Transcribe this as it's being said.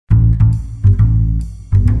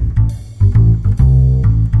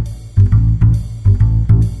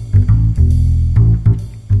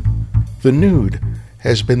The nude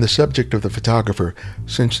has been the subject of the photographer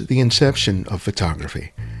since the inception of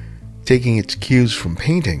photography. Taking its cues from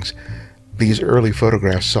paintings, these early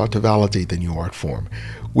photographs sought to validate the new art form,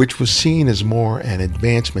 which was seen as more an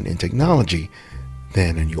advancement in technology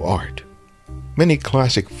than a new art. Many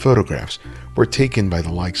classic photographs were taken by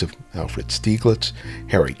the likes of Alfred Stieglitz,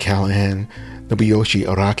 Harry Callahan, Nobuyoshi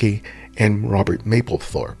Araki, and Robert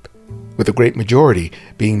Mapplethorpe, with a great majority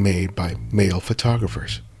being made by male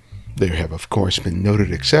photographers. There have, of course, been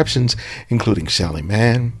noted exceptions, including Sally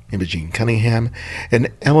Mann, Imogen Cunningham, and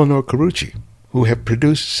Eleanor Carucci, who have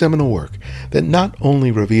produced seminal work that not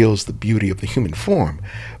only reveals the beauty of the human form,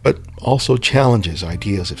 but also challenges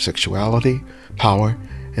ideas of sexuality, power,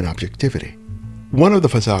 and objectivity. One of the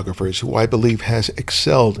photographers who I believe has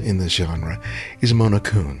excelled in this genre is Mona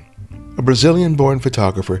Kuhn, a Brazilian-born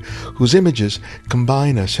photographer whose images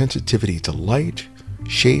combine a sensitivity to light,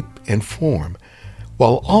 shape, and form,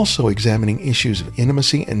 while also examining issues of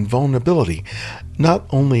intimacy and vulnerability, not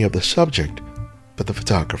only of the subject, but the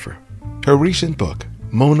photographer. Her recent book,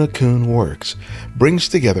 Mona Kuhn Works, brings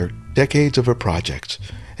together decades of her projects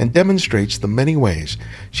and demonstrates the many ways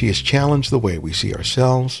she has challenged the way we see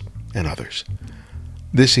ourselves and others.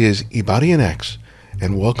 This is Ibarian X,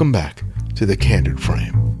 and welcome back to The Candid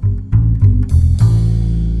Frame.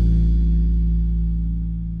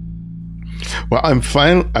 Well, I'm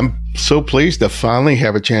so pleased to finally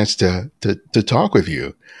have a chance to talk with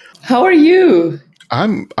you. How are you?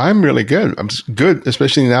 I'm really good. I'm good,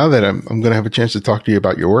 especially now that I'm going to have a chance to talk to you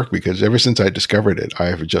about your work, because ever since I discovered it, I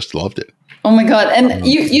have just loved it. Oh my God! And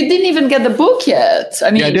you didn't even get the book yet. Yeah,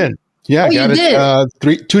 I did. Yeah, I got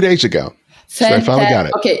it 2 days ago. Fantastic. So I finally got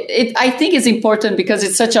it. Okay, I think it's important because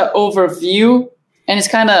it's such an overview, and it's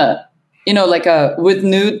kind of with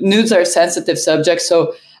nudes are sensitive subjects,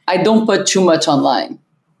 so I don't put too much online.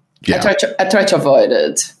 Yeah. I try to avoid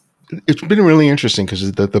it. It's been really interesting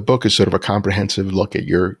because the book is sort of a comprehensive look at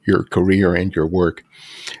your career and your work.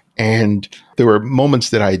 And there were moments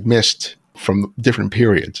that I had missed from different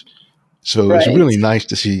periods. So it was really nice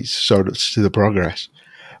to see the progress.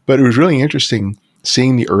 But it was really interesting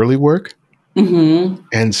seeing the early work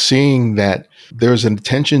and seeing that there's an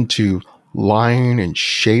attention to line and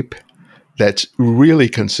shape that's really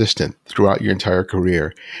consistent throughout your entire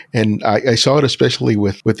career. And I saw it especially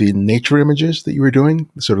with the nature images that you were doing,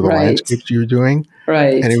 sort of the landscapes you were doing.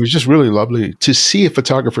 Right. And it was just really lovely to see a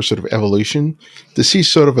photographer's sort of evolution, to see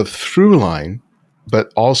sort of a through line,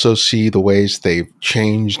 but also see the ways they've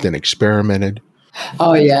changed and experimented.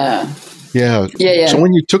 Oh, yeah. Yeah. So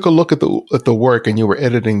when you took a look at the work and you were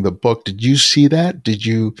editing the book, did you see that? Did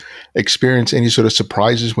you experience any sort of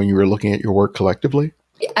surprises when you were looking at your work collectively?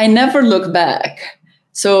 I never look back.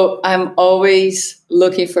 So I'm always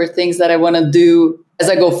looking for things that I want to do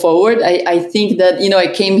as I go forward. I think that,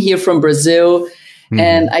 I came here from Brazil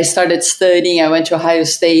and I started studying. I went to Ohio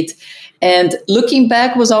State, and looking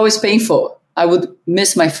back was always painful. I would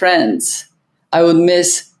miss my friends. I would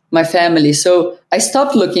miss my family. So I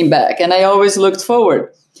stopped looking back and I always looked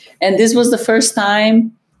forward. And this was the first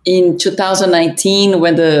time in 2019,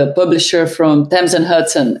 when the publisher from Thames and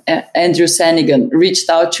Hudson, Andrew Sanigan, reached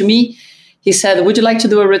out to me, he said, "Would you like to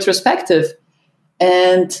do a retrospective?"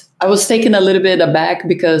 And I was taken a little bit aback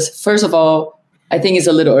because, first of all, I think it's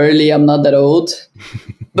a little early. I'm not that old.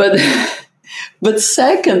 but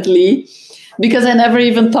secondly, because I never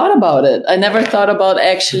even thought about it. I never thought about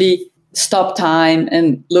actually stop time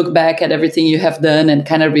and look back at everything you have done and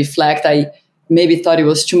kind of reflect. I maybe thought it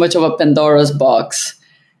was too much of a Pandora's box.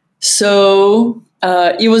 So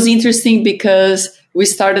it was interesting because we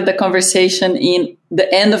started the conversation in the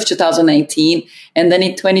end of 2019. And then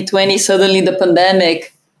in 2020, suddenly the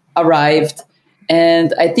pandemic arrived.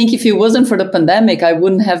 And I think if it wasn't for the pandemic, I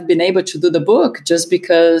wouldn't have been able to do the book, just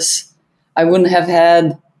because I wouldn't have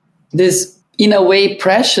had this, in a way,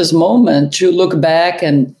 precious moment to look back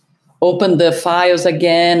and open the files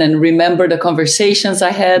again and remember the conversations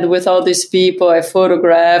I had with all these people I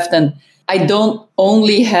photographed. And I don't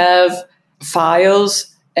only have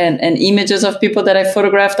files and images of people that I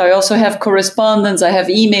photographed. I also have correspondence. I have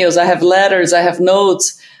emails. I have letters. I have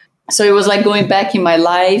notes. So it was like going back in my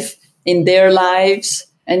life, in their lives.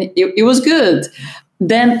 And it was good.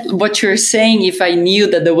 Then what you're saying, if I knew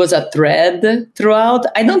that there was a thread throughout,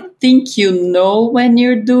 I don't think you know when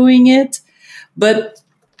you're doing it. But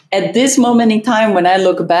at this moment in time, when I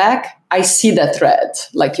look back, I see that thread,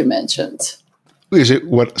 like you mentioned. Is it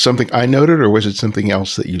something I noted, or was it something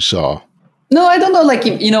else that you saw? No, I don't know. Like,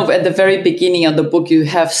 at the very beginning of the book, you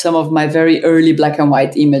have some of my very early black and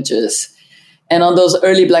white images. And on those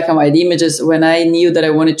early black and white images, when I knew that I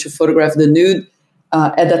wanted to photograph the nude,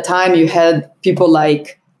 at the time you had people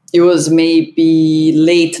like it was maybe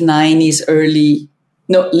late 80s, early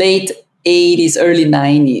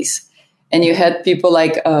 90s. And you had people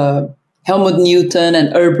like Helmut Newton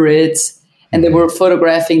and Ritz, and they were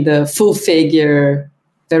photographing the full figure,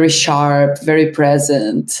 very sharp, very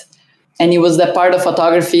present. And it was that part of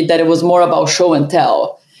photography that it was more about show and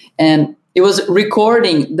tell. And it was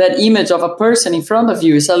recording that image of a person in front of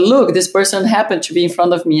you. So look, this person happened to be in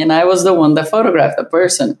front of me, and I was the one that photographed the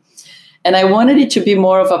person. And I wanted it to be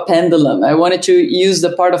more of a pendulum. I wanted to use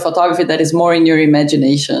the part of photography that is more in your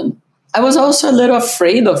imagination. I was also a little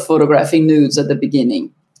afraid of photographing nudes at the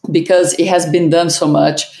beginning because it has been done so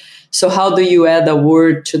much. So how do you add a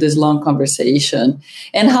word to this long conversation?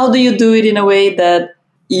 And how do you do it in a way that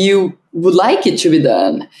you would like it to be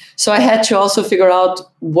done? So I had to also figure out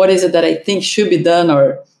what is it that I think should be done,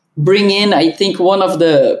 or bring in, I think, one of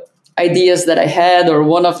the ideas that I had, or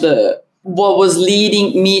what was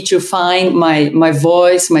leading me to find my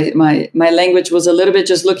voice, my language was a little bit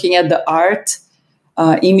just looking at the art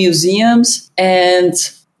in museums, and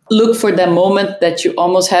look for that moment that you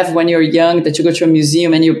almost have when you're young, that you go to a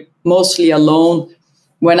museum and you're mostly alone.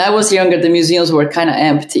 When I was younger, the museums were kind of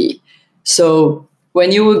empty. So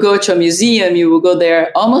when you would go to a museum, you would go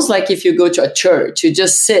there almost like if you go to a church. You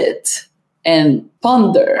just sit and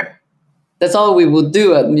ponder. That's all we would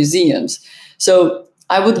do at museums. So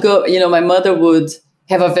I would go, my mother would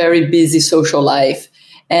have a very busy social life.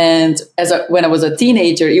 And when I was a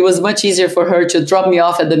teenager, it was much easier for her to drop me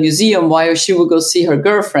off at the museum while she would go see her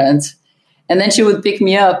girlfriend. And then she would pick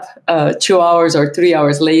me up 2 hours or 3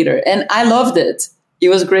 hours later. And I loved it. It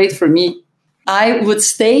was great for me. I would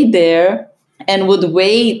stay there and would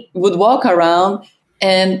walk around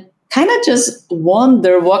and kind of just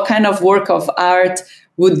wonder what kind of work of art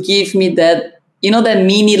would give me that, that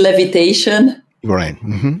mini levitation. Right.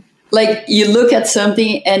 Mm-hmm. Like you look at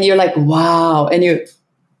something and you're like, wow. And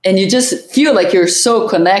you just feel like you're so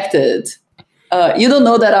connected. You don't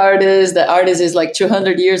know that artist. The artist is like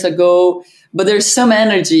 200 years ago, but there's some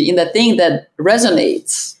energy in the thing that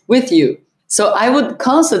resonates with you. So I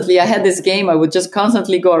had this game, I would just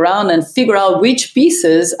constantly go around and figure out which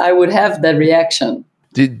pieces I would have that reaction.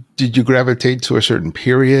 Did you gravitate to a certain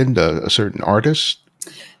period, a certain artist?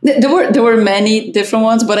 There were many different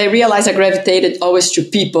ones, but I realized I gravitated always to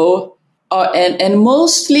people, and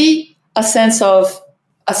mostly a sense of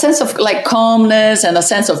like calmness and a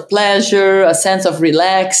sense of pleasure, a sense of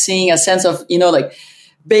relaxing, a sense of, like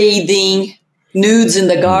bathing, nudes in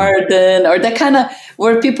the garden, or that kind of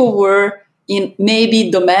where people were in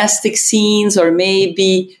maybe domestic scenes or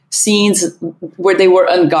maybe scenes where they were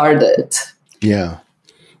unguarded. Yeah.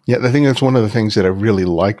 Yeah, I think that's one of the things that I really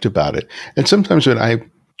liked about it. And sometimes when I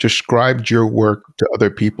described your work to other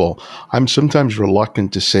people, I'm sometimes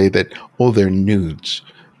reluctant to say that, they're nudes.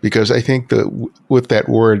 Because I think that with that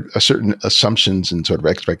word, a certain assumptions and sort of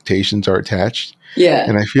expectations are attached. Yeah.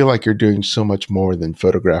 And I feel like you're doing so much more than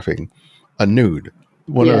photographing a nude.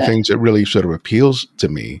 One of the things that really sort of appeals to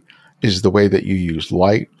me is the way that you use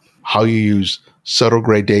light, how you use subtle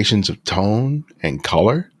gradations of tone and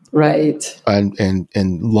color. Right.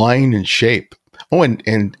 And line and shape.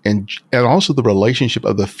 And also the relationship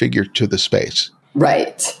of the figure to the space.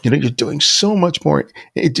 Right. You're doing so much more.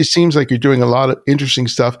 It just seems like you're doing a lot of interesting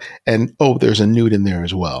stuff. And, there's a nude in there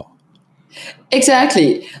as well.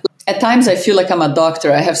 Exactly. At times I feel like I'm a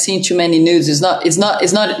doctor. I have seen too many nudes. It's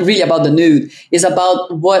not really about the nude. It's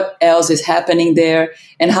about what else is happening there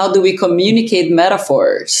and how do we communicate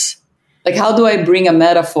metaphors? Like, how do I bring a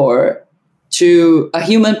metaphor to a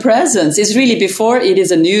human presence? It's really, before it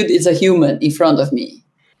is a nude, it's a human in front of me.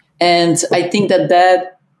 And I think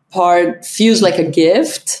that part feels like a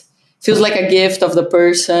gift of the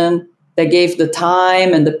person that gave the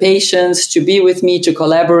time and the patience to be with me, to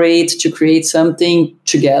collaborate, to create something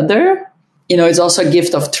together. It's also a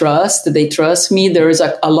gift of trust. They trust me. There is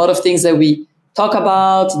a lot of things that we talk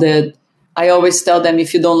about that I always tell them,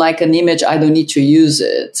 if you don't like an image, I don't need to use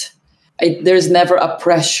it. There's never a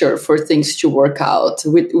pressure for things to work out.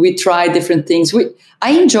 We try different things.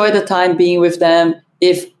 I enjoy the time being with them.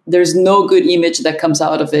 If there's no good image that comes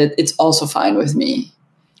out of it, it's also fine with me.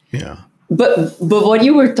 Yeah. But what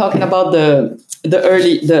you were talking about,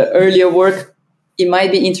 the earlier work, it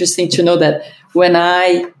might be interesting to know that when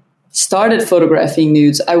I started photographing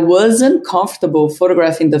nudes, I wasn't comfortable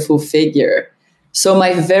photographing the full figure. So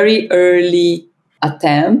my very early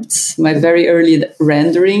attempts, my very early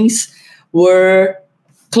renderings were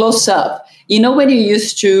close up. When you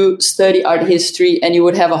used to study art history and you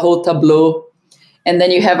would have a whole tableau, and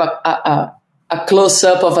then you have a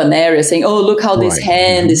close-up of an area saying, look how this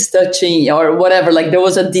hand is touching, or whatever. Like, there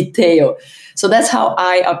was a detail. So that's how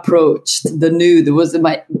I approached the nude. It was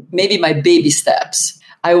maybe my baby steps.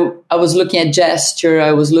 I was looking at gesture.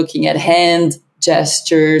 I was looking at hand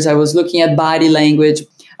gestures. I was looking at body language.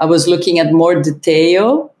 I was looking at more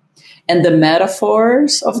detail and the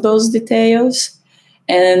metaphors of those details.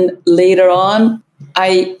 And later on,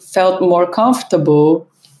 I felt more comfortable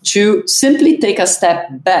to simply take a step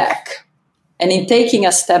back. And in taking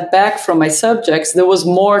a step back from my subjects, there was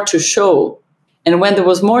more to show. And when there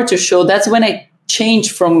was more to show, that's when I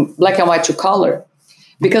changed from black and white to color,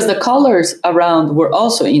 because the colors around were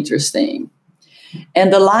also interesting.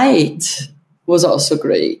 And the light was also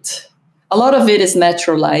great. A lot of it is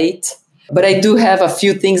natural light, but I do have a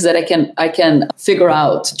few things that I can figure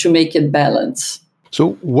out to make it balance.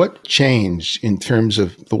 So what changed in terms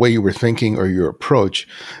of the way you were thinking or your approach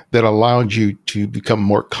that allowed you to become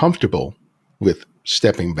more comfortable with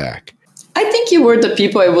stepping back? I think you were the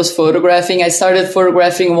people I was photographing. I started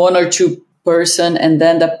photographing one or two person, and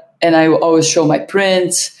I always show my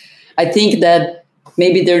prints. I think that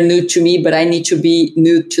maybe they're nude to me, but I need to be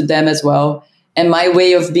nude to them as well. And my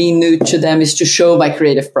way of being nude to them is to show my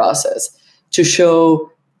creative process, to show,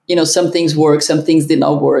 some things work, some things did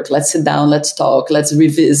not work. Let's sit down, let's talk, let's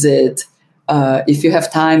revisit. If you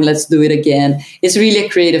have time, let's do it again. It's really a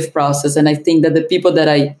creative process. And I think that the people that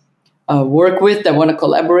I work with, that want to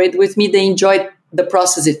collaborate with me, they enjoy the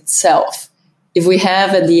process itself. If we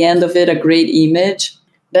have at the end of it a great image,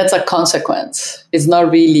 that's a consequence. It's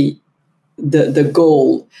not really the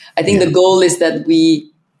goal. I think the goal is that we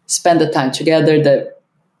spend the time together, that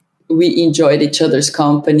we enjoyed each other's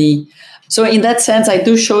company. So in that sense, I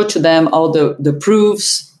do show to them all the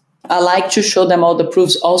proofs. I like to show them all the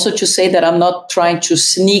proofs, also to say that I'm not trying to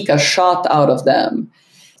sneak a shot out of them,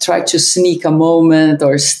 try to sneak a moment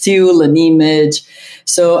or steal an image.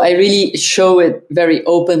 So I really show it very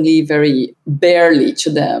openly, very barely to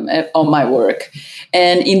them on my work.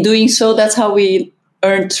 And in doing so, that's how we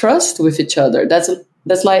earn trust with each other. That's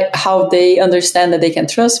like how they understand that they can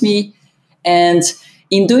trust me. And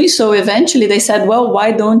in doing so, eventually they said, well,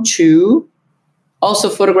 why don't you also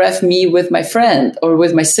photograph me with my friend or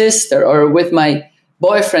with my sister or with my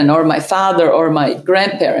boyfriend or my father or my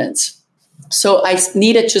grandparents? So I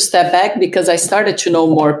needed to step back because I started to know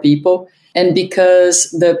more people, and because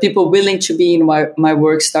the people willing to be in my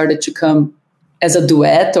work started to come as a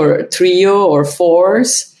duet or a trio or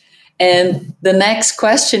fours. And the next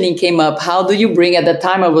questioning came up. How do you bring, at that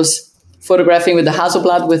time I was photographing with the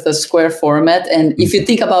Hasselblad with a square format. And if you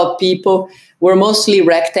think about people, we're mostly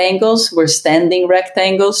rectangles, we're standing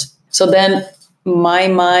rectangles. So then my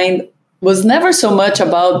mind was never so much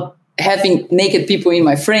about having naked people in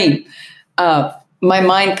my frame. My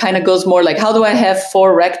mind kind of goes more like, how do I have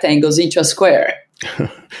 4 rectangles into a square?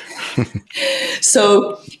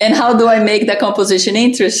 So, and how do I make the composition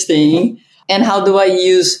interesting? And how do I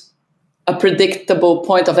use a predictable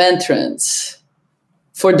point of entrance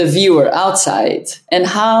for the viewer outside? And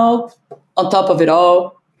how, on top of it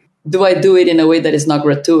all, do I do it in a way that is not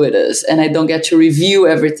gratuitous and I don't get to review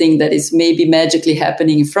everything that is maybe magically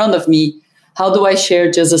happening in front of me? How do I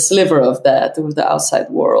share just a sliver of that with the outside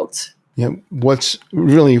world? Yeah, what's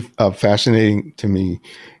really fascinating to me,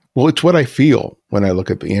 well, it's what I feel when I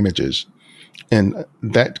look at the images, and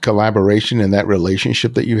that collaboration and that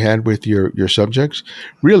relationship that you had with your subjects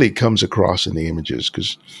really comes across in the images,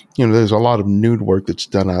 because there's a lot of nude work that's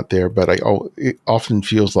done out there, but it often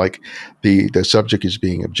feels like the subject is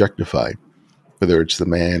being objectified, whether it's the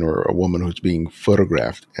man or a woman who's being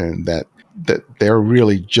photographed, and that they're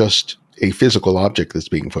really just a physical object that's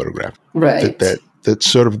being photographed. Right. That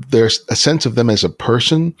sort of, there's a sense of them as a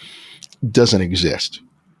person doesn't exist.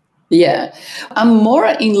 Yeah. I'm more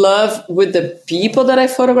in love with the people that I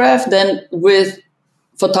photograph than with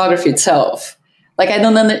photography itself. Like, I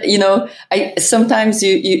don't, sometimes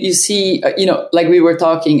you see, like we were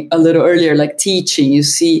talking a little earlier, like teaching, you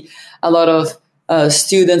see a lot of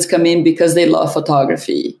students come in because they love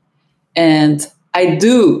photography. And I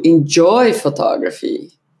do enjoy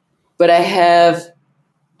photography, but I have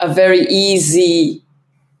a very easy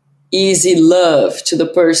love to the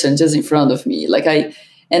person just in front of me. Like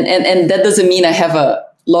and that doesn't mean I have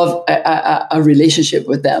a relationship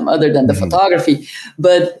with them other than the photography,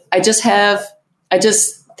 but I just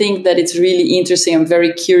think that it's really interesting. I'm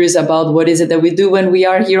very curious about what is it that we do when we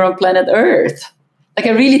are here on planet Earth. Like,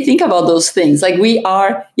 I really think about those things. Like,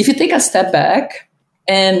 if you take a step back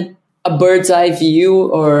and a bird's eye view,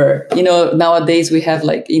 or, nowadays we have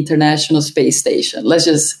like International Space Station. Let's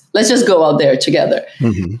just go out there together.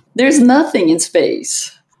 Mm-hmm. There's nothing in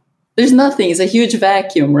space. There's nothing. It's a huge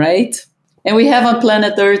vacuum, right? And we have on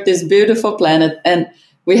planet Earth this beautiful planet, and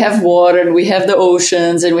we have water, and we have the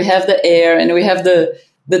oceans, and we have the air, and we have the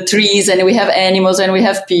the trees and we have animals and we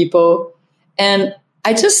have people. And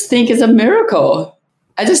I just think it's a miracle.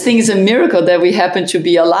 I just think it's a miracle that we happen to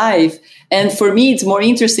be alive. And for me, it's more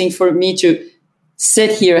interesting for me to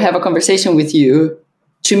sit here, have a conversation with you.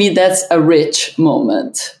 To me, that's a rich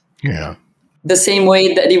moment. Yeah. The same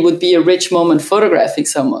way that it would be a rich moment photographing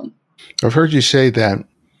someone. I've heard you say that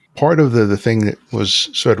part of the thing that was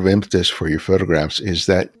sort of impetus for your photographs is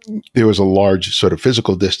that there was a large sort of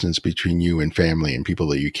physical distance between you and family and people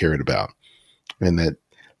that you cared about. And that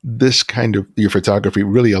this kind of your photography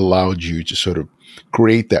really allowed you to sort of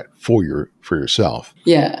create that for yourself.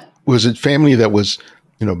 Yeah. Was it family that was,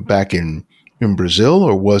 back in Brazil,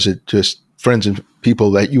 or was it just friends and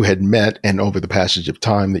people that you had met and over the passage of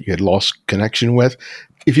time that you had lost connection with?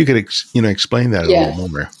 If you could, explain that a little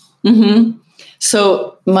more. Mm-hmm.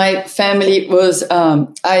 So my family was,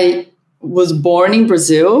 I was born in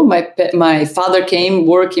Brazil. My father came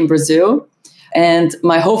work in Brazil, and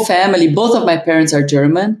my whole family, both of my parents are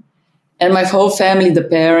German, and my whole family, the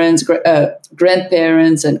parents,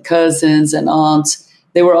 grandparents and cousins and aunts,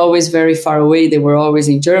 they were always very far away. They were always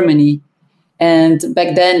in Germany. And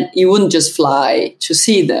back then you wouldn't just fly to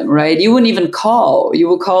see them, right? You wouldn't even call. You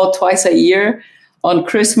would call twice a year on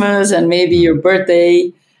Christmas and maybe your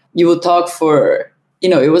birthday. You would talk for,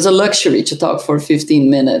 it was a luxury to talk for 15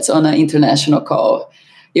 minutes on an international call.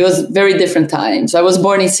 It was very different times. I was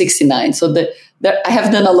born in 1969. So I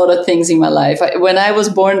have done a lot of things in my life. When I was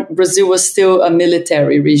born, Brazil was still a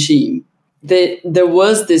military regime. There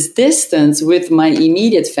was this distance with my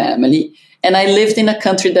immediate family. And I lived in a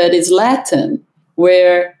country that is Latin,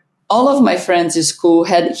 where all of my friends in school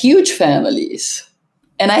had huge families.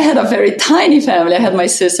 And I had a very tiny family. I had my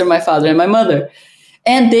sister, my father, and my mother.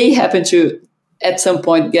 And they happened to, at some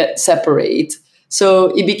point, get separate. So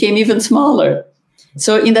it became even smaller.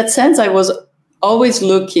 So in that sense, I was always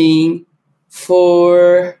looking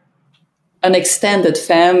for an extended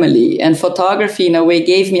family. And photography, in a way,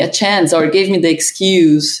 gave me a chance or gave me the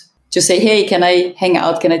excuse to say, hey, can I hang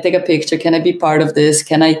out? Can I take a picture? Can I be part of this?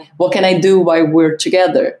 What can I do while we're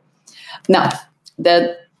together? Now,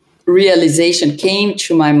 that realization came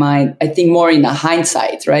to my mind, I think more in a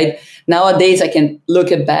hindsight, right? Nowadays, I can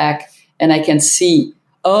look it back and I can see,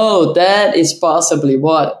 oh, that is possibly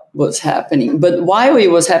what was happening. But why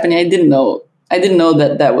it was happening, I didn't know. I didn't know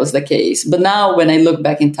that that was the case. But now when I look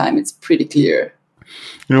back in time, it's pretty clear.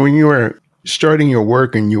 When you were starting your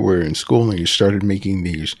work and you were in school and you started making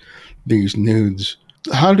these nudes,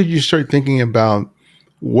 how did you start thinking about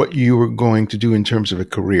what you were going to do in terms of a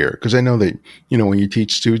career? Because I know that, when you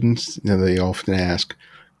teach students, they often ask,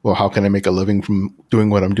 well, how can I make a living from doing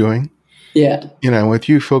what I'm doing? Yeah. With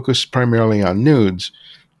you focused primarily on nudes,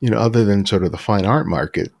 other than sort of the fine art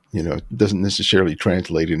market, it doesn't necessarily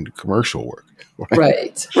translate into commercial work.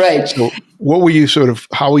 Right. So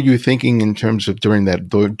how were you thinking in terms of during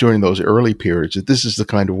those early periods that this is the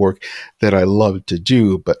kind of work that I love to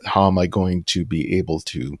do, but how am I going to be able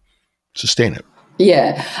to sustain it?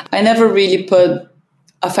 Yeah, I never really put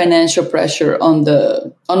a financial pressure on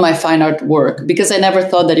my fine art work because I never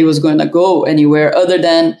thought that it was going to go anywhere other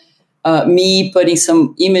than me putting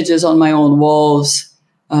some images on my own walls.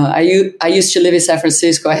 I used to live in San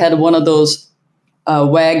Francisco. I had one of those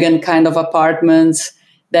wagon kind of apartments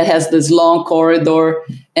that has this long corridor.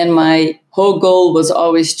 And my whole goal was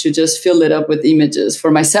always to just fill it up with images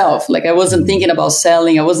for myself. Like I wasn't thinking about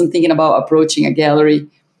selling. I wasn't thinking about approaching a gallery.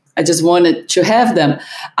 I just wanted to have them.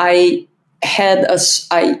 At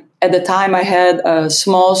the time I had a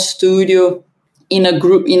small studio in a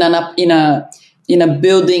group, in a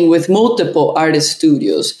building with multiple artist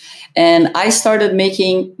studios. And I started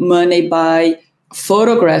making money by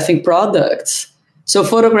photographing products. So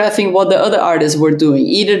photographing what the other artists were doing,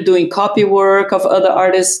 either doing copy work of other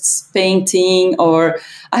artists' painting, or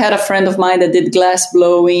I had a friend of mine that did glass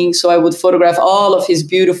blowing. So I would photograph all of his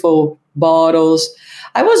beautiful bottles.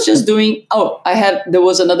 I was just doing, there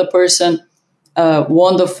was another person, a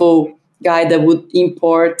wonderful guy that would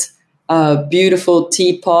import beautiful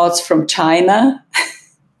teapots from China.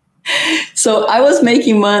 So I was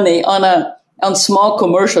making money on small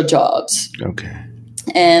commercial jobs. Okay.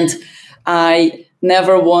 And I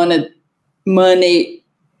never wanted money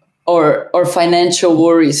or financial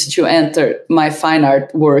worries to enter my fine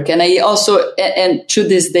art work. And I also, and to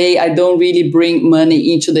this day, I don't really bring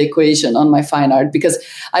money into the equation on my fine art because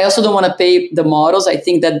I also don't want to pay the models. I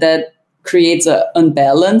think that creates an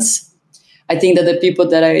unbalance. I think that the people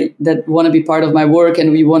that want to be part of my work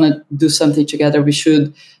and we want to do something together, we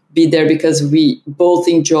should be there because we both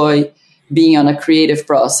enjoy being on a creative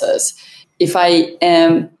process. If I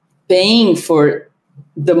am paying for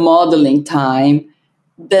the modeling time,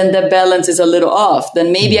 then the balance is a little off.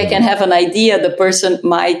 Then maybe I can have an idea. The person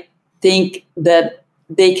might think that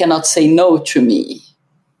they cannot say no to me.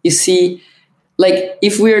 You see, like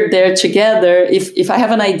if we're there together, if I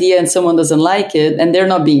have an idea and someone doesn't like it and they're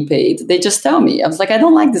not being paid, they just tell me. I was like, I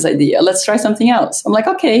don't like this idea. Let's try something else. I'm like,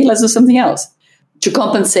 okay, let's do something else. To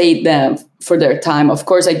compensate them for their time, of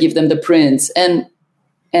course, I give them the prints and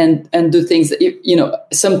do things that, you know,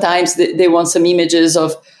 sometimes they want some images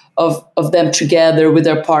of them together with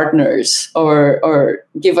their partners, or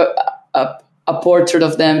give a portrait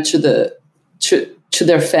of them to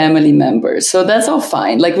their family members. So that's all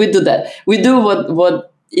fine. Like we do that. We do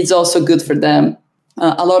what is also good for them.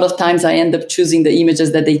 A lot of times I end up choosing the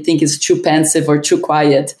images that they think is too pensive or too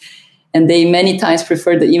quiet. And they many times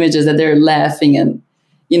prefer the images that they're laughing and,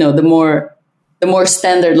 you know, the more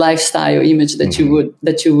standard lifestyle image that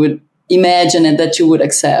you would imagine and that you would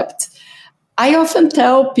accept. I often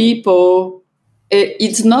tell people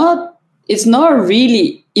it's not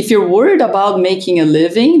really, if you're worried about making a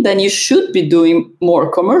living, then you should be doing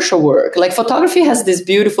more commercial work. Like photography has this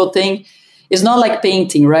beautiful thing. It's not like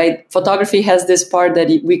painting, right? Photography has this part that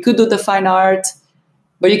we could do the fine art,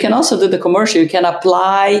 but you can also do the commercial. You can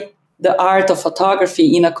apply the art of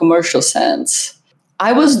photography in a commercial sense.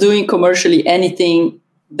 I was doing commercially anything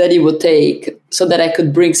that it would take so that I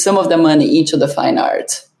could bring some of the money into the fine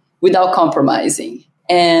art without compromising.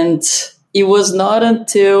 And it was not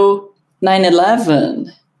until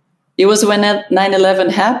 9/11, it was when 9/11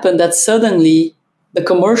 happened that suddenly the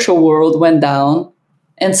commercial world went down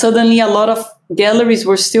and suddenly a lot of galleries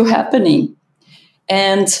were still happening.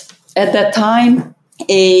 And at that time,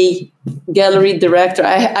 a gallery director,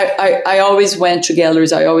 I always went to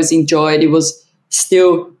galleries. I always enjoyed. It was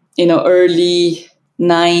still, you know, early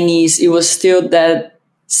 90s. It was still that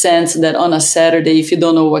sense that on a Saturday, if you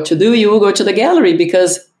don't know what to do, you will go to the gallery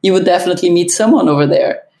because you would definitely meet someone over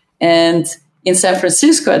there. And in San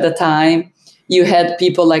Francisco at the time, you had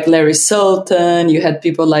people like Larry Sultan, you had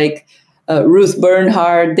people like Ruth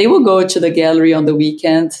Bernhard. They would go to the gallery on the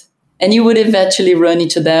weekend, and you would eventually run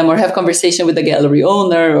into them or have conversation with the gallery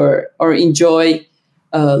owner or enjoy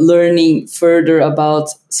learning further about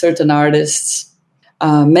certain artists.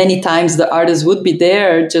 Many times the artist would be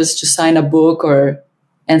there just to sign a book or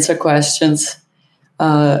answer questions.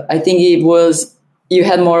 I think you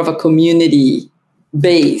had more of a community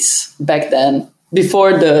base back then,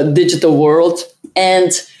 before the digital world. And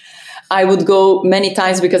I would go many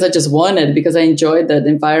times because I enjoyed that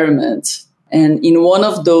environment. And in one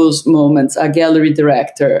of those moments, a gallery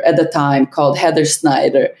director at the time called Heather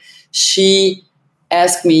Snyder, she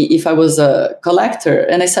asked me if I was a collector.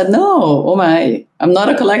 And I said, no, I'm not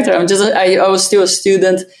a collector. I was still a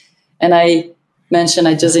student. And I mentioned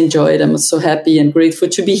I just enjoyed. I'm so happy and grateful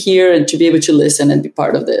to be here and to be able to listen and be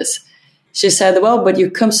part of this. She said, well, but you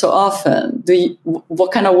come so often.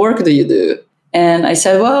 What kind of work do you do? And I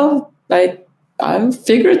said, well, I'm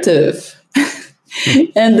figurative.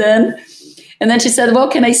 And then she said, well,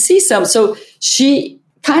 can I see some? So she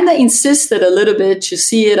kind of insisted a little bit to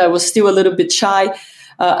see it. I was still a little bit shy.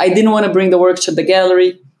 I didn't want to bring the work to the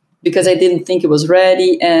gallery because I didn't think it was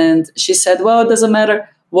ready. And she said, well, it doesn't matter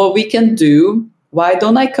what we can do. Why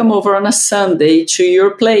don't I come over on a Sunday to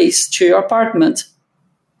your place, to your apartment,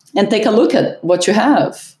 and take a look at what you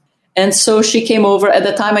have? And so she came over. At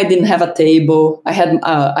the time, I didn't have a table.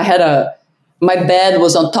 My bed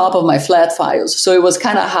was on top of my flat files. So it was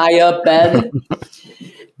kind of high up bed.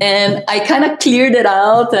 And I kind of cleared it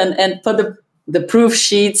out and put the proof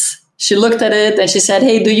sheets. She looked at it and she said,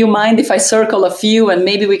 hey, do you mind if I circle a few and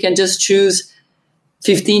maybe we can just choose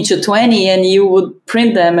 15 to 20 and you would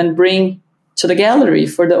print them and bring to the gallery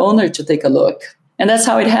for the owner to take a look? And that's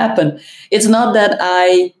how it happened. It's not that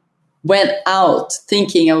I went out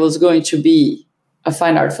thinking I was going to be a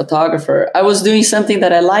fine art photographer. I was doing something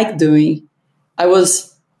that I liked doing. I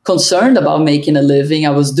was concerned about making a living. I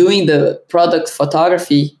was doing the product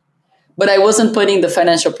photography, but I wasn't putting the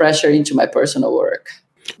financial pressure into my personal work.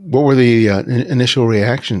 What were the initial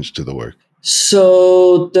reactions to the work?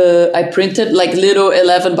 So I printed like little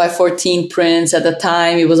 11 by 14 prints. At the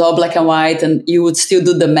time, it was all black and white, and you would still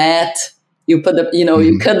do the mat. You put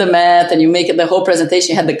you cut the mat and you make it the whole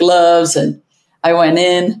presentation. You had the gloves, and I went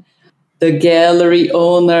in. The gallery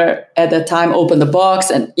owner at the time opened the box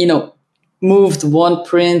and, moved one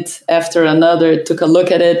print after another, took a look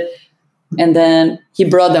at it, and then he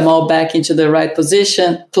brought them all back into the right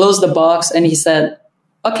position, closed the box, and he said,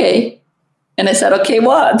 okay. And I said, okay,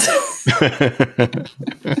 what?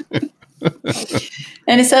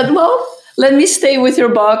 And he said, well, let me stay with your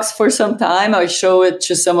box for some time. I'll show it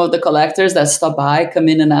to some of the collectors that stop by, come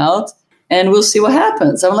in and out, and we'll see what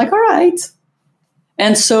happens. I'm like, all right.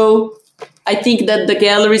 And so I think that the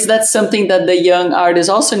galleries, that's something that the young artists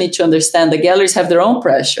also need to understand. The galleries have their own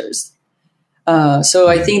pressures. So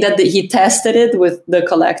I think that he tested it with the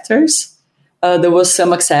collectors. There was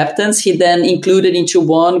some acceptance. He then included into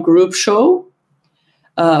one group show.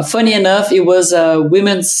 Funny enough, it was a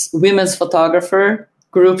women's photographer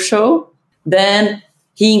group show. Then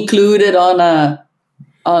he included on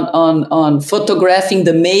photographing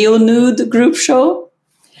the male nude group show.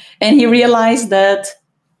 And he realized that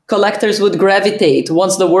collectors would gravitate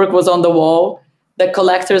once the work was on the wall. The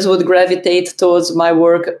collectors would gravitate towards my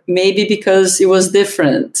work, maybe because it was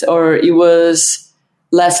different or it was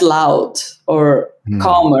less loud or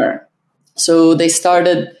calmer. So they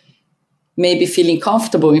started maybe feeling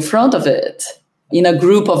comfortable in front of it in a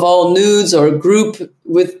group of all nudes or a group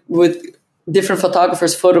with different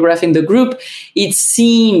photographers photographing the group. It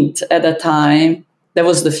seemed at the time, that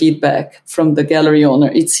was the feedback from the gallery owner.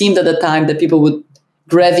 It seemed at the time that people would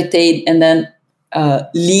gravitate and then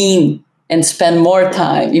lean and spend more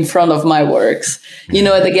time in front of my works. You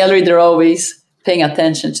know, at the gallery, they're always paying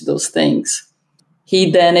attention to those things. He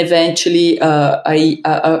then eventually,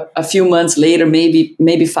 a few months later, maybe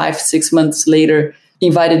 5-6 months later,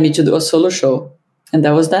 invited me to do a solo show. And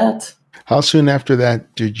that was that. How soon after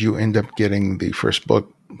that did you end up getting the first book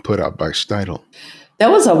put out by Steidl? That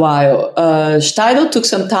was a while. Steidl took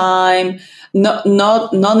some time,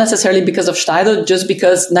 not necessarily because of Steidl, just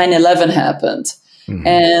because 9/11 happened. Mm-hmm.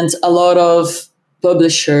 And a lot of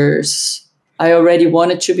publishers, I already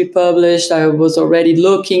wanted to be published. I was already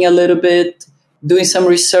looking a little bit, doing some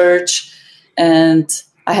research, and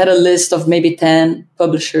I had a list of maybe 10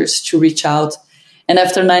 publishers to reach out. And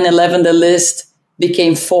after 9/11, the list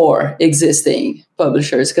became 4 existing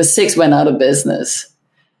publishers because 6 went out of business.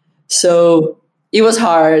 So it was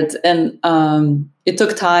hard, and it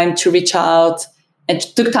took time to reach out, and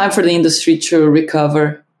it took time for the industry to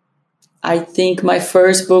recover. I think my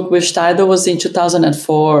first book with Steidl was in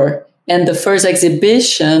 2004, and the first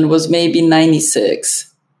exhibition was maybe 96.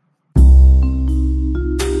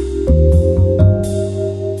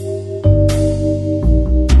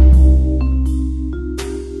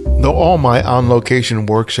 Though all my on-location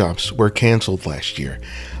workshops were canceled last year,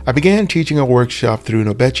 I began teaching a workshop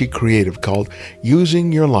through Getty Creative called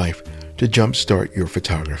Using Your Life to Jumpstart Your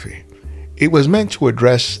Photography. It was meant to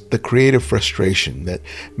address the creative frustration that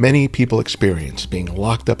many people experience being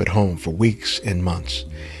locked up at home for weeks and months.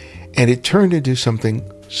 And it turned into something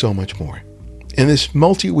so much more. In this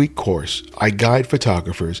multi-week course, I guide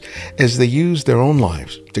photographers as they use their own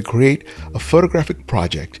lives to create a photographic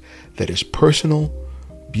project that is personal,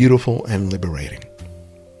 beautiful, and liberating.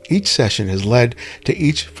 Each session has led to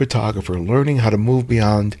each photographer learning how to move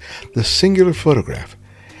beyond the singular photograph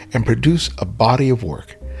and produce a body of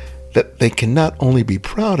work that they can not only be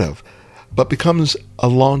proud of, but becomes a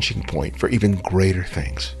launching point for even greater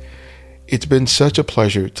things. It's been such a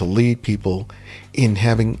pleasure to lead people in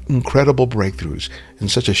having incredible breakthroughs in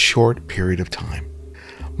such a short period of time.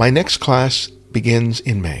 My next class begins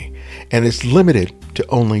in May, and it's limited to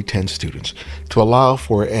only 10 students to allow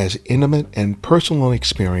for as intimate and personal an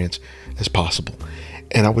experience as possible.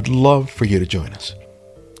 And I would love for you to join us.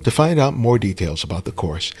 To find out more details about the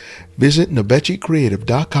course, visit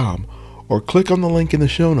nobetchicreative.com or click on the link in the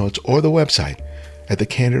show notes or the website at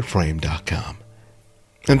thecandidframe.com.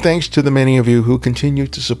 And thanks to the many of you who continue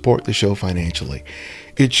to support the show financially.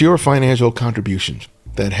 It's your financial contributions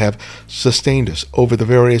that have sustained us over the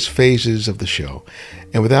various phases of the show.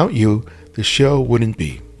 And without you, the show wouldn't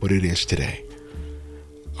be what it is today.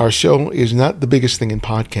 Our show is not the biggest thing in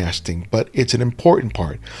podcasting, but it's an important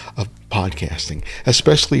part of podcasting,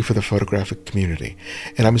 especially for the photographic community.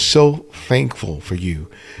 And I'm so thankful for you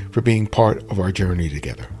for being part of our journey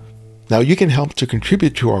together. Now, you can help to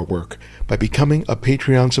contribute to our work by becoming a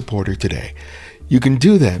Patreon supporter today. You can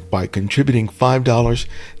do that by contributing $5, $10,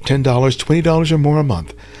 $20 or more a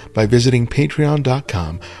month by visiting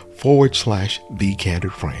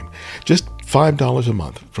patreon.com/thecandidframe. Just $5 a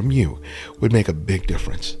month from you would make a big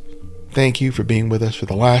difference. Thank you for being with us for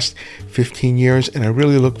the last 15 years, and I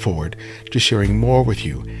really look forward to sharing more with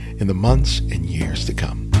you in the months and years to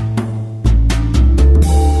come.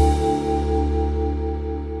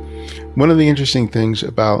 One of the interesting things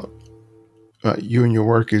about you and your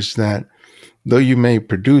work is that though you may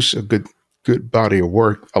produce a good body of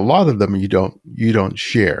work, a lot of them you don't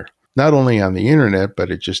share. Not only on the internet,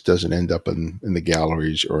 but it just doesn't end up in the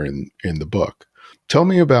galleries or in the book. Tell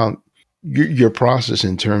me about your process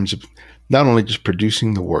in terms of not only just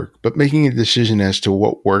producing the work, but making a decision as to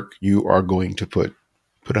what work you are going to put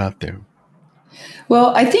out there.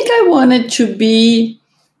 Well, I think I wanted to be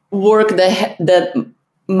work that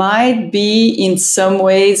might be in some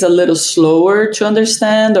ways a little slower to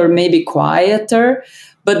understand or maybe quieter,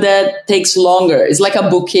 but that takes longer. It's like a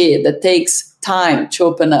bouquet that takes time to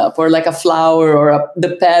open up, or like a flower or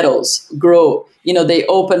the petals grow. They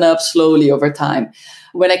open up slowly over time.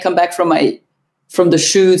 When I come back from the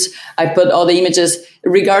shoots, I put all the images,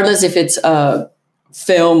 regardless if it's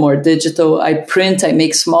film or digital. I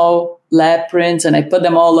make small lab prints and I put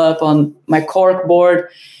them all up on my cork board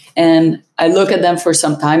and I look at them for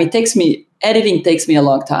some time. Editing takes me a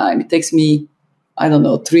long time. It takes me,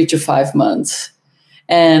 3 to 5 months.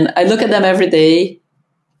 And I look at them every day,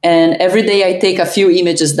 and every day I take a few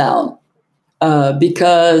images down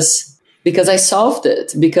because I solved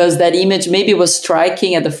it, because that image maybe was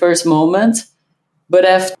striking at the first moment, but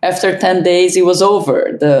after 10 days, it was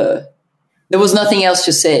over. There was nothing else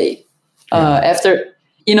to say. After,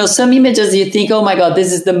 some images you think, oh my God,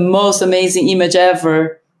 this is the most amazing image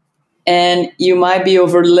ever. And you might be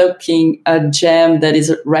overlooking a gem that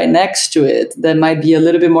is right next to it that might be a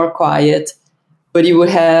little bit more quiet, but it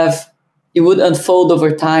would unfold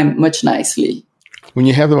over time much nicely. When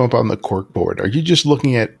you have them up on the cork board, are you just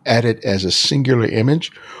looking at it as a singular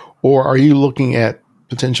image, or are you looking at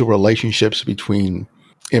potential relationships between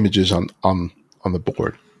images on the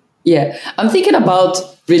board? Yeah, I'm thinking about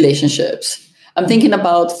relationships. I'm thinking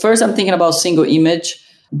about single image.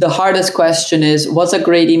 The hardest question is, what's a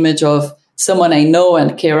great image of someone I know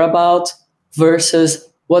and care about versus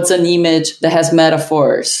what's an image that has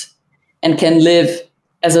metaphors and can live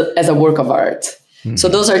as a work of art. Mm-hmm. So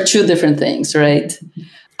those are two different things, right?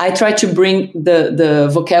 I try to bring the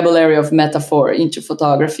vocabulary of metaphor into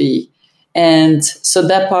photography. And so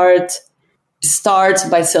that part starts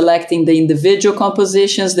by selecting the individual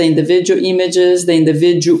compositions, the individual images, the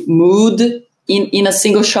individual mood in a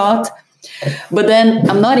single shot. But then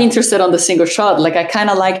I'm not interested on the single shot. Like, I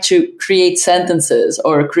kind of like to create sentences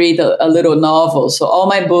or create a little novel. So all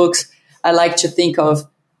my books, I like to think of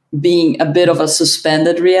being a bit of a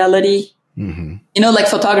suspended reality. Mm-hmm. Like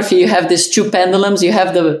photography, you have these two pendulums. You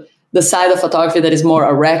have the side of photography that is more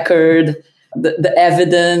a record, the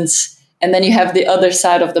evidence. And then you have the other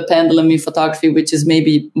side of the pendulum in photography, which is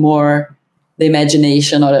maybe more the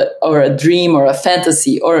imagination or a dream or a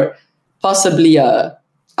fantasy or possibly a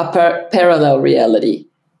parallel reality.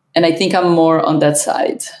 And I think I'm more on that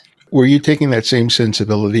side. Were you taking that same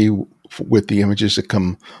sensibility with the images that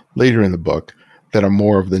come later in the book that are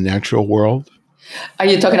more of the natural world? Are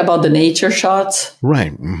you talking about the nature shots?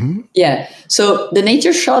 Right. Mm-hmm. Yeah. So the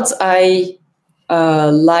nature shots I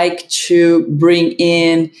like to bring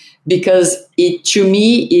in because to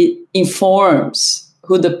me, it informs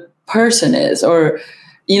who the person is. Or,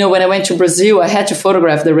 when I went to Brazil, I had to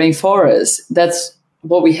photograph the rainforest. That's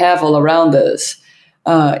what we have all around us.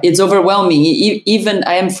 It's overwhelming. Even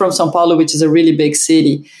I am from São Paulo, which is a really big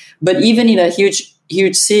city. But even in a huge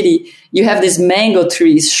city, you have these mango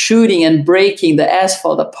trees shooting and breaking the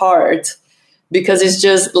asphalt apart because it's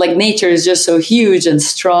just like nature is just so huge and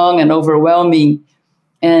strong and overwhelming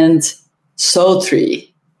and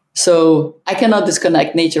sultry. So I cannot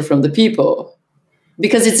disconnect nature from the people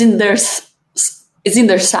because it's in their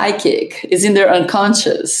psychic, it's in their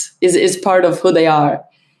unconscious, is part of who they are.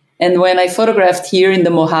 And when I photographed here in the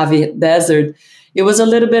Mojave Desert, it was a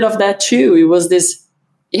little bit of that too.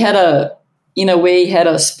 It had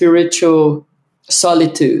a spiritual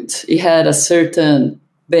solitude. It had a certain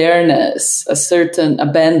bareness, a certain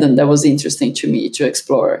abandon that was interesting to me to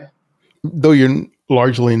explore. Though you're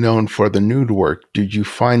largely known for the nude work, did you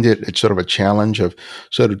find it sort of a challenge of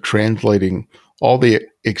sort of translating all the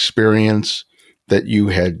experience that you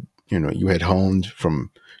had honed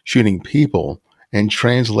from shooting people and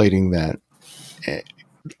translating that,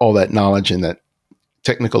 all that knowledge and that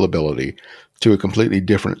technical ability to a completely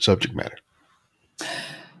different subject matter?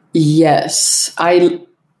 Yes, I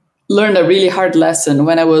learned a really hard lesson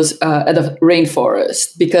when I was at the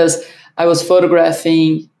rainforest because I was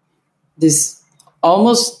photographing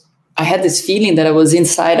I had this feeling that I was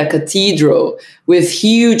inside a cathedral with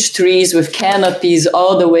huge trees, with canopies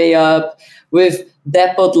all the way up, with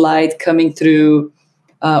dappled light coming through.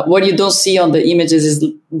 What you don't see on the images is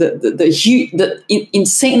the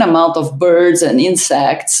insane amount of birds and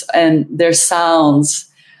insects and their sounds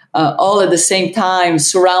all at the same time,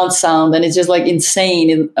 surround sound. And it's just like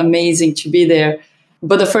insane and amazing to be there.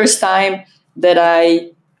 But the first time that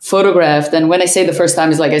I photographed, and when I say the first time,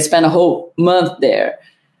 it's like I spent a whole month there.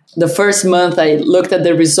 The first month I looked at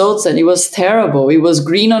the results and it was terrible. It was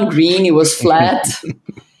green on green. It was flat.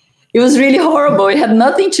 It was really horrible. It had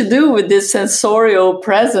nothing to do with this sensorial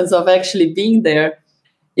presence of actually being there.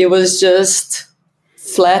 It was just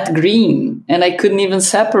flat green, and I couldn't even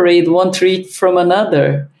separate one tree from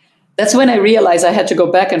another. That's when I realized I had to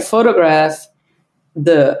go back and photograph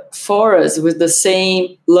the forest with the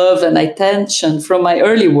same love and attention from my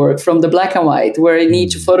early work, from the black and white, where I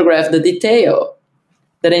need to photograph the detail,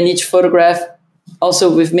 that I need to photograph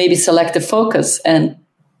also with maybe selective focus and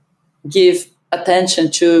give attention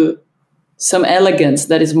to some elegance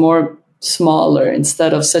that is more smaller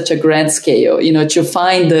instead of such a grand scale, to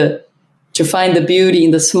find the beauty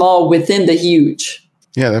in the small within the huge.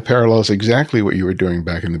 Yeah, that parallels exactly what you were doing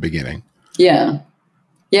back in the beginning. Yeah.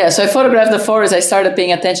 Yeah, so I photographed the forest. I started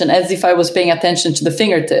paying attention as if I was paying attention to the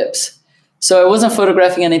fingertips. So I wasn't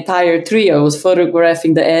photographing an entire tree. I was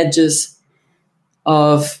photographing the edges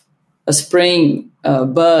of a spring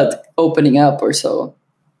bud opening up or so.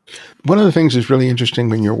 One of the things that's really interesting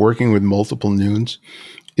when you're working with multiple nudes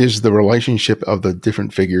is the relationship of the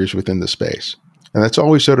different figures within the space. And that's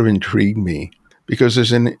always sort of intrigued me because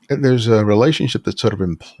there's a relationship that's sort of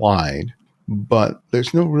implied, but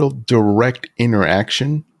there's no real direct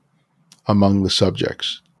interaction among the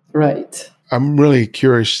subjects. Right. I'm really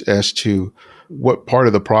curious as to what part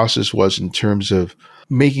of the process was in terms of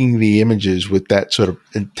making the images with that sort of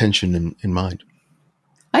intention in mind.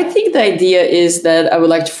 I think the idea is that I would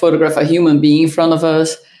like to photograph a human being in front of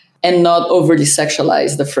us and not overly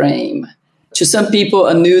sexualize the frame. To some people,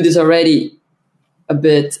 a nude is already a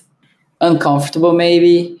bit uncomfortable,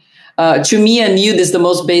 maybe. To me, a nude is the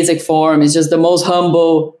most basic form. It's just the most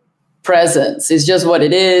humble presence. It's just what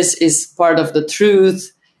it is. It's part of the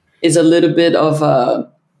truth. It's a little bit of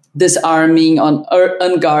disarming,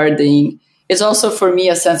 unguarding. It's also, for me,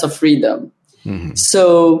 a sense of freedom. Mm-hmm.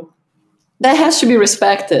 So that has to be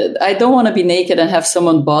respected. I don't want to be naked and have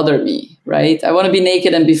someone bother me, right? I want to be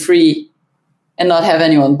naked and be free and not have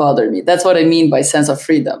anyone bother me. That's what I mean by sense of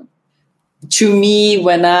freedom. To me,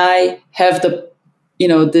 when I have the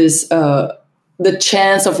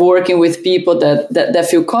chance of working with people that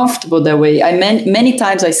feel comfortable that way, many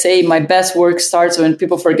times I say my best work starts when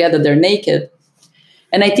people forget that they're naked.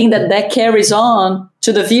 And I think that carries on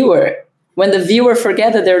to the viewer. When the viewer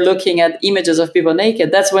forget that they're looking at images of people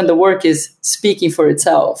naked, that's when the work is speaking for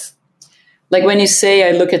itself. Like when you say,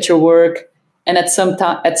 I look at your work, and at some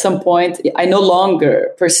point, I no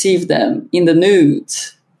longer perceive them in the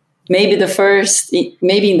nudes. Maybe in the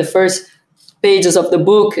first pages of the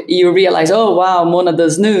book, you realize, oh, wow, Mona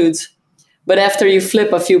does nudes. But after you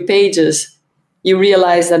flip a few pages, you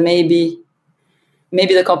realize that maybe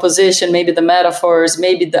the composition, maybe the metaphors,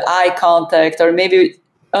 maybe the eye contact, or maybe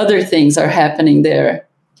other things are happening there.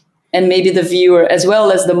 And maybe the viewer, as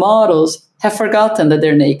well as the models, have forgotten that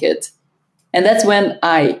they're naked. And that's when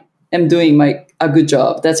I am doing a good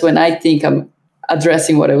job. That's when I think I'm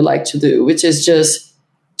addressing what I would like to do, which is just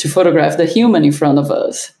to photograph the human in front of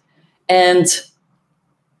us. And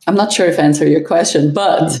I'm not sure if I answered your question,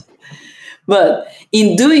 but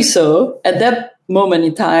in doing so, at that moment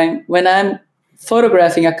in time, when I'm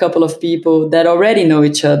photographing a couple of people that already know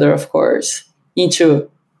each other, of course, into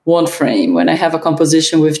one frame, when I have a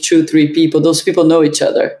composition with 2-3 people, those people know each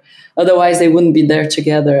other. Otherwise, they wouldn't be there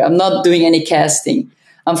together. I'm not doing any casting.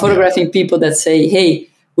 I'm photographing people that say, hey,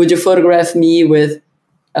 would you photograph me with,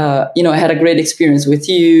 I had a great experience with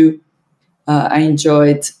you. I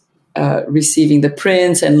enjoyed receiving the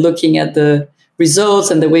prints and looking at the results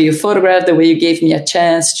and the way you photographed, the way you gave me a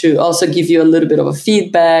chance to also give you a little bit of a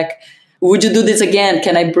feedback. Would you do this again?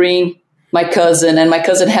 Can I bring my cousin? And my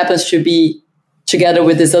cousin happens to be together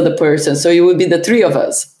with this other person. So it would be the 3 of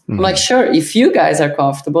us. Mm-hmm. I'm like, sure, if you guys are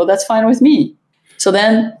comfortable, that's fine with me. So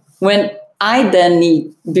then when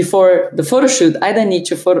before the photo shoot, I then need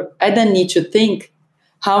to think,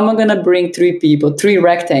 how am I going to bring 3 people, 3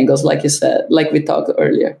 rectangles, like you said, like we talked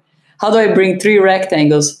earlier? How do I bring 3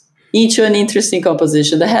 rectangles into an interesting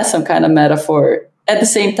composition that has some kind of metaphor at the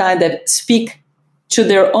same time that speak to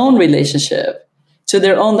their own relationship, to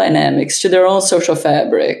their own dynamics, to their own social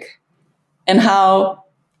fabric, and how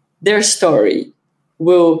their story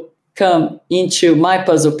will come into my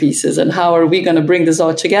puzzle pieces, and how are we going to bring this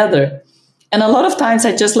all together? And a lot of times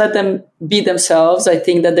I just let them be themselves. I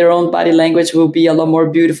think that their own body language will be a lot more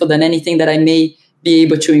beautiful than anything that I may be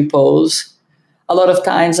able to impose. A lot of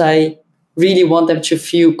times I really want them to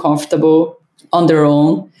feel comfortable on their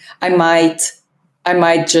own. I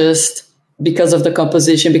might just, because of the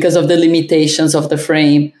composition, because of the limitations of the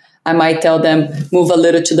frame, I might tell them, move a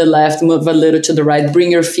little to the left, move a little to the right,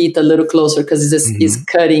 bring your feet a little closer because it's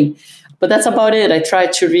cutting. But that's about it.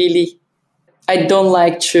 I don't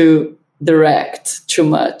like to direct too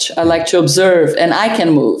much. I like to observe, and I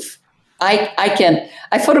can move.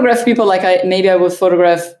 I photograph people like maybe I would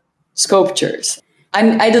photograph sculptures.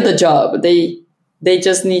 I do the job. They They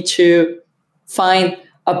just need to find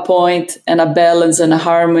a point and a balance and a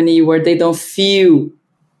harmony where they don't feel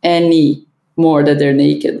any more that they're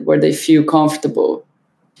naked, where they feel comfortable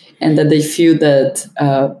and that they feel that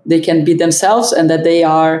they can be themselves and that they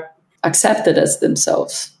are accepted as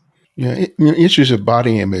themselves. Yeah, issues of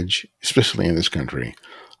body image, especially in this country,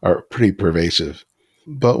 are pretty pervasive.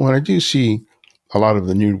 But when I do see a lot of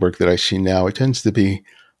the nude work that I see now, it tends to be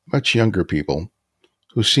much younger people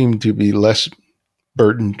who seem to be less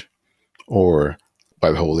burdened or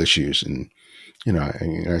by the whole issues. And,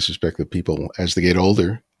 I suspect that people, as they get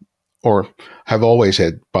older or have always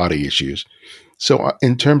had body issues. So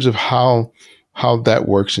in terms of how that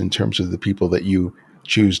works in terms of the people that you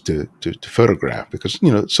choose to photograph, because,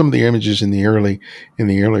 some of the images in the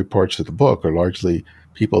early parts of the book are largely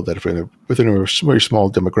people that are within a very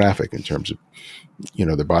small demographic in terms of,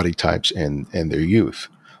 their body types and their youth.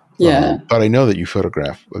 Yeah. But I know that you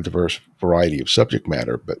photograph a diverse variety of subject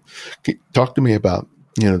matter. But talk to me about,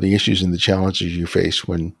 the issues and the challenges you face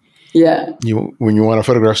when you want to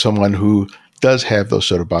photograph someone who does have those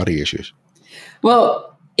sort of body issues.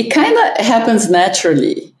 Well, it kind of happens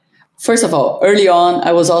naturally. First of all, early on,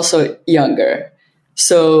 I was also younger.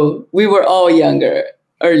 So we were all younger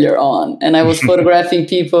earlier on. And I was photographing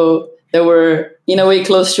people that were, in a way,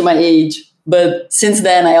 close to my age. But since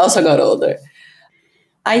then, I also got older.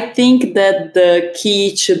 I think that the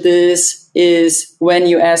key to this is when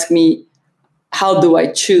you ask me, how do I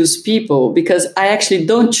choose people? Because I actually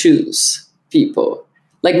don't choose people.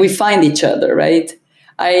 Like, we find each other, right?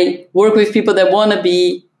 I work with people that want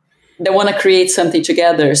to create something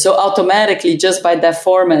together. So automatically, just by that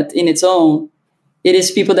format in its own, it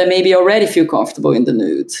is people that maybe already feel comfortable in the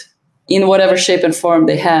nude, in whatever shape and form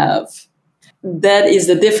they have. That is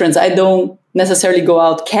the difference. I don't necessarily go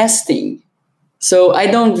out casting. So I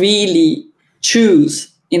don't really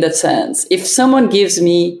choose in that sense. If someone gives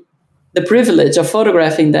me the privilege of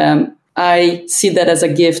photographing them, I see that as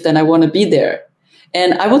a gift and I want to be there.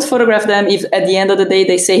 And I would photograph them if at the end of the day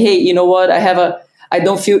they say, hey, you know what, I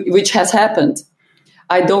don't feel, which has happened.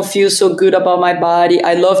 I don't feel so good about my body.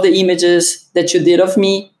 I love the images that you did of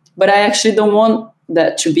me, but I actually don't want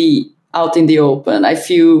that to be out in the open. I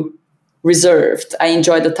feel reserved. I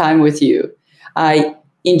enjoy the time with you. I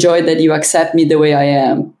enjoy that you accept me the way I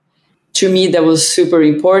am. To me, that was super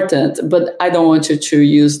important, but I don't want you to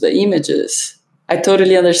use the images. I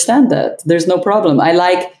totally understand that. There's no problem. I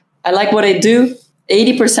like what I do.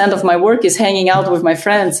 80% of my work is hanging out with my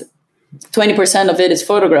friends. 20% of it is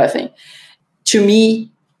photographing. To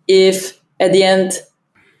me, if at the end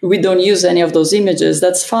we don't use any of those images,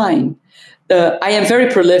 that's fine. I am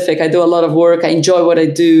very prolific. I do a lot of work. I enjoy what I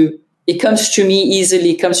do. It comes to me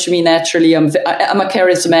easily. It comes to me naturally. I'm a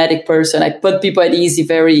charismatic person. I put people at ease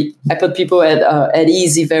very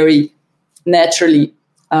naturally.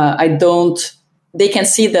 They can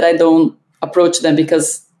see that I don't approach them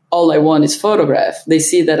because all I want is photograph. They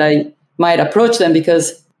see that I might approach them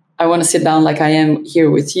because I want to sit down like I am here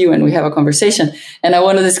with you and we have a conversation. And I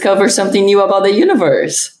want to discover something new about the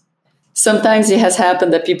universe. Sometimes it has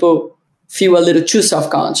happened that people feel a little too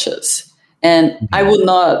self-conscious. And I would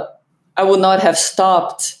not have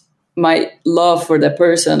stopped my love for that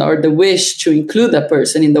person or the wish to include that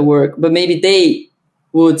person in the work, but maybe they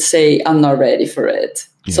would say, I'm not ready for it.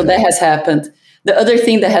 Yeah. So that has happened. The other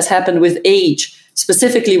thing that has happened with age,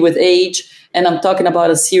 specifically with age, and I'm talking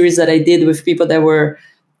about a series that I did with people that were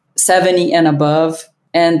 70 and above,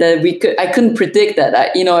 and I couldn't predict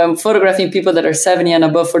that. I'm photographing people that are 70 and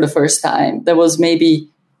above for the first time. That was maybe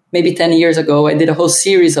 10 years ago. I did a whole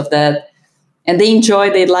series of that. And they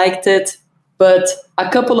enjoyed, they liked it. But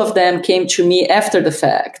a couple of them came to me after the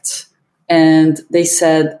fact. And they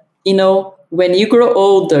said, when you grow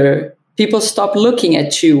older, people stop looking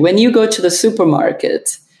at you. When you go to the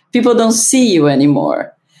supermarket, people don't see you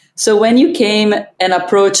anymore. So when you came and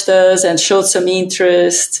approached us and showed some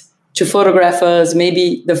interest to photograph us,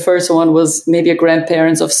 maybe the first one was maybe a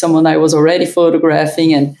grandparents of someone I was already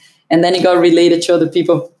photographing. And then it got related to other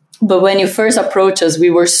people. But when you first approached us,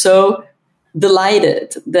 we were so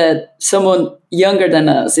delighted that someone younger than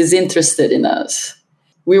us is interested in us.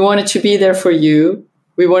 We wanted to be there for you.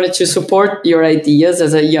 We wanted to support your ideas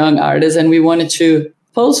as a young artist, and we wanted to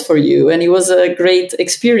pose for you. And it was a great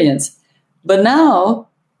experience. But now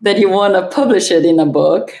that you want to publish it in a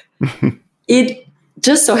book, it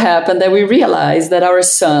just so happened that we realized that our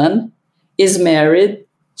son is married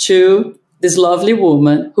to this lovely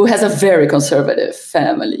woman who has a very conservative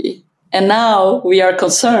family. And now we are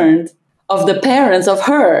concerned of the parents of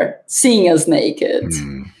her seeing us naked.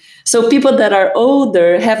 So people that are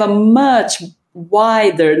older have a much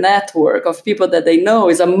wider network of people that they know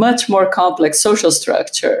is a much more complex social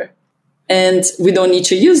structure. And we don't need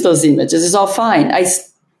to use those images. It's all fine.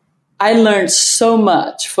 I learned so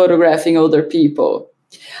much photographing older people.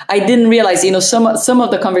 I didn't realize, some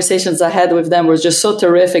of the conversations I had with them were just so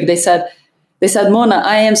terrific. They said, Mona,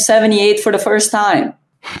 I am 78 for the first time.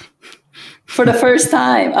 For the first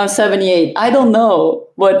time, I'm 78. I don't know.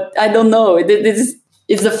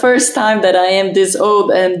 It's the first time that I am this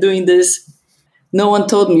old and doing this. No one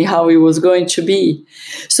told me how it was going to be.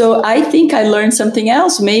 So I think I learned something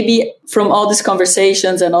else. Maybe from all these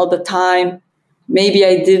conversations and all the time, maybe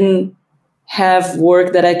I didn't have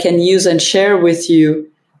work that I can use and share with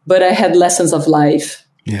you, but I had lessons of life.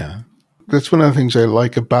 Yeah. That's one of the things I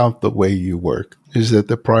like about the way you work, is that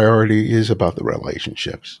the priority is about the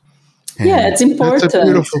relationships. And yeah, it's important. That's a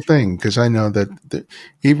beautiful thing, because I know that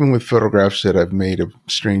even with photographs that I've made of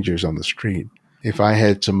strangers on the street, if I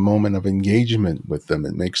had some moment of engagement with them,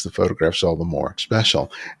 it makes the photographs all the more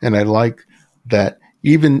special. And I like that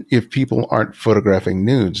even if people aren't photographing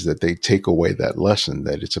nudes, that they take away that lesson,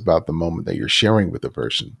 that it's about the moment that you're sharing with the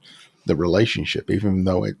person, the relationship, even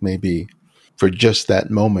though it may be for just that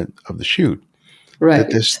moment of the shoot. Right.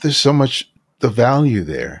 That there's so much the value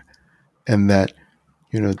there, and that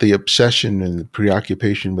the obsession and the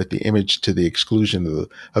preoccupation with the image to the exclusion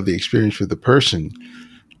of the experience for the person,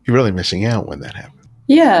 you're really missing out when that happens.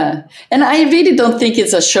 Yeah. And I really don't think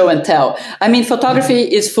it's a show and tell. I mean, photography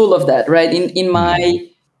is full of that, right? In my,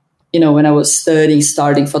 when I was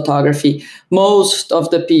starting photography, most of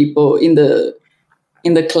the people in the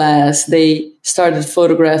class, they started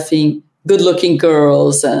photographing good-looking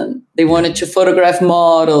girls, and they wanted to photograph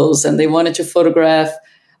models, and they wanted to photograph.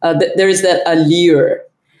 There is that allure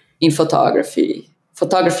in photography.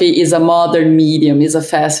 Photography is a modern medium, is a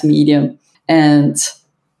fast medium, and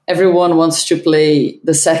everyone wants to play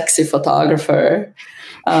the sexy photographer.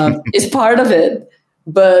 It's part of it.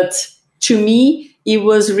 But to me, it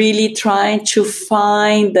was really trying to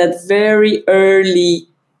find that very early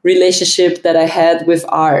relationship that I had with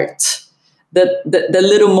art, the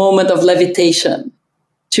little moment of levitation.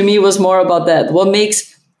 To me, it was more about that. What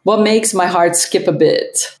makes my heart skip a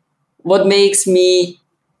bit? What makes me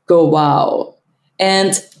go, wow?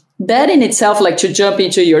 And that in itself, like, to jump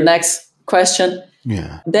into your next question,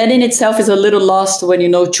 that in itself is a little lost when you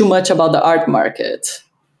know too much about the art market.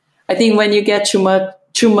 I think when you get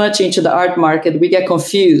too much into the art market, we get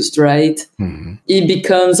confused, right? Mm-hmm. It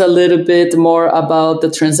becomes a little bit more about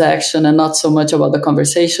the transaction and not so much about the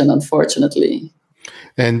conversation, unfortunately.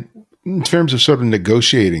 And in terms of sort of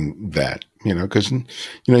negotiating that, because,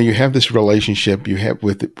 you have this relationship you have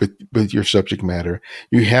with your subject matter,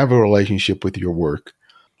 you have a relationship with your work.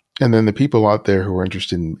 And then the people out there who are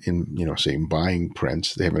interested in say, buying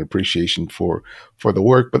prints, they have an appreciation for the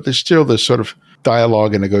work, but there's still this sort of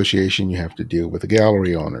dialogue and negotiation you have to deal with the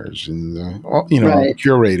gallery owners and the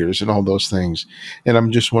curators and all those things. And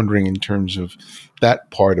I'm just wondering, in terms of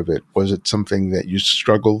that part of it, was it something that you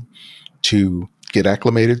struggled to get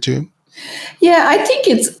acclimated to? Yeah, I think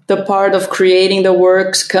it's the part of creating the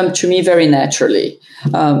works come to me very naturally.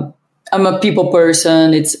 I'm a people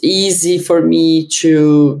person. It's easy for me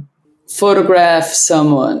to photograph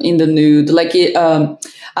someone in the nude. Like,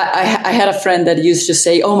 I had a friend that used to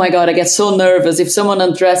say, oh my God, I get so nervous if someone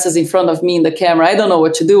undresses in front of me in the camera. I don't know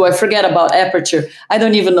what to do. I forget about aperture. I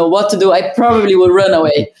don't even know what to do. I probably will run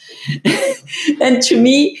away. And to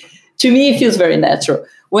me, it feels very natural.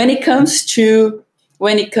 When it comes to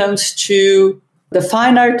the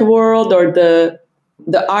fine art world, or the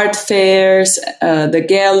art fairs, the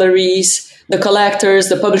galleries, the collectors,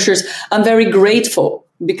 the publishers, I'm very grateful,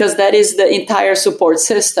 because that is the entire support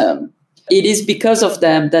system. It is because of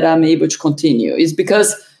them that I'm able to continue. It's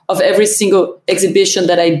because of every single exhibition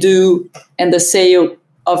that I do and the sale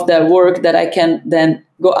of that work that I can then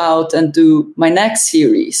go out and do my next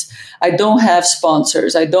series. I don't have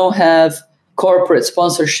sponsors. I don't have corporate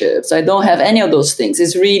sponsorships. I don't have any of those things.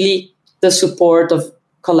 It's really the support of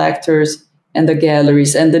collectors and the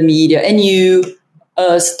galleries and the media and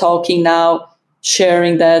us talking now,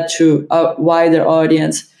 sharing that to a wider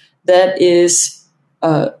audience. That is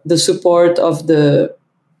the support of the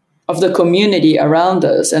community around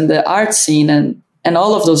us, and the art scene, and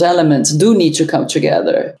all of those elements do need to come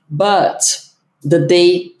together. But the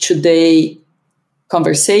day-to-day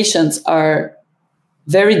conversations are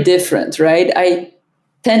very different, right? I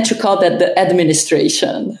tend to call that the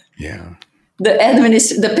administration. Yeah.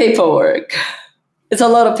 The paperwork. It's a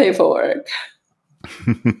lot of paperwork.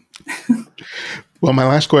 Well, my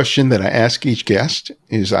last question that I ask each guest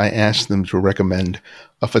is I ask them to recommend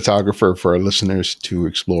a photographer for our listeners to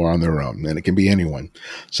explore on their own. And it can be anyone,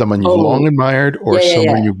 someone you've long admired or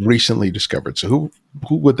someone you've recently discovered. So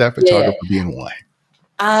who would that photographer be and why?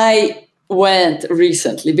 I went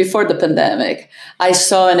recently, before the pandemic, I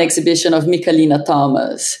saw an exhibition of Michalina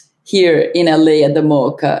Thomas here in LA at the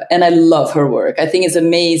MoCA, and I love her work. I think it's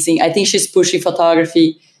amazing. I think she's pushing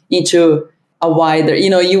photography into a wider,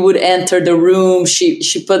 you would enter the room. She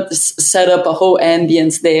set up a whole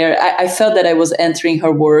ambience there. I felt that I was entering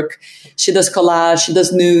her work. She does collage, she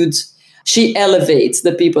does nudes. She elevates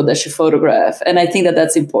the people that she photographs. And I think that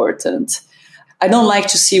that's important. I don't like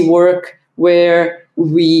to see work where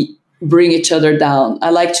we bring each other down.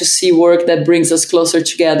 I like to see work that brings us closer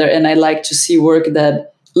together. And I like to see work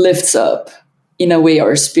that lifts up, in a way,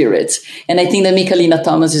 our spirits. And I think that Michalina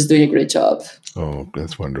Thomas is doing a great job. Oh,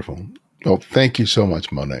 that's wonderful. Well, thank you so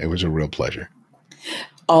much, Mona. It was a real pleasure.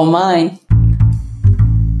 All mine.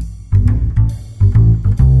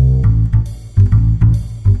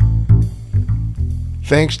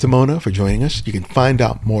 Thanks to Mona for joining us. You can find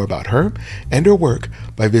out more about her and her work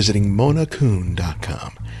by visiting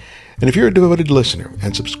monakuhn.com. And if you're a devoted listener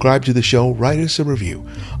and subscribe to the show, write us a review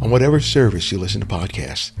on whatever service you listen to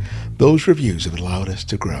podcasts. Those reviews have allowed us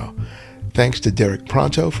to grow. Thanks to Derek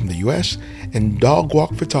Pronto from the U.S. and Dog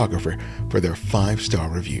Walk Photographer for their 5-star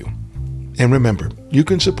review. And remember, you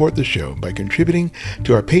can support the show by contributing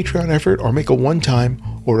to our Patreon effort or make a one-time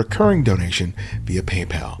or recurring donation via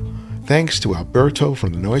PayPal. Thanks to Alberto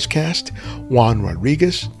from the Noisecast, Juan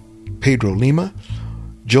Rodriguez, Pedro Lima,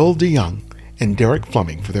 Joel DeYoung, and Derek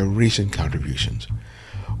Fleming for their recent contributions.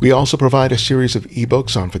 We also provide a series of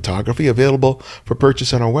ebooks on photography available for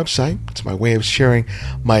purchase on our website. It's my way of sharing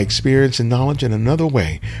my experience and knowledge and another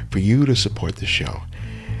way for you to support the show.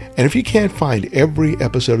 And if you can't find every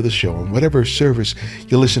episode of the show on whatever service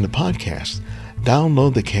you listen to podcasts,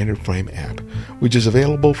 download the Candid Frame app, which is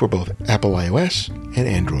available for both Apple iOS and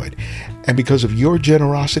Android. And because of your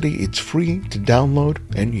generosity, it's free to download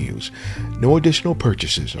and use. No additional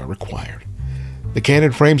purchases are required. The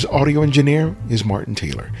Candid Frame's audio engineer is Martin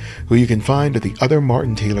Taylor, who you can find at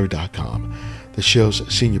theothermartintaylor.com. The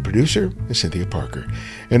show's senior producer is Cynthia Parker,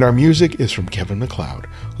 and our music is from Kevin MacLeod,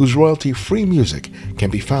 whose royalty-free music can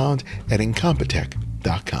be found at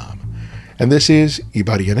incompetech.com. And this is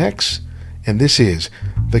Ibarian X, and this is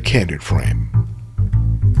The Candid Frame.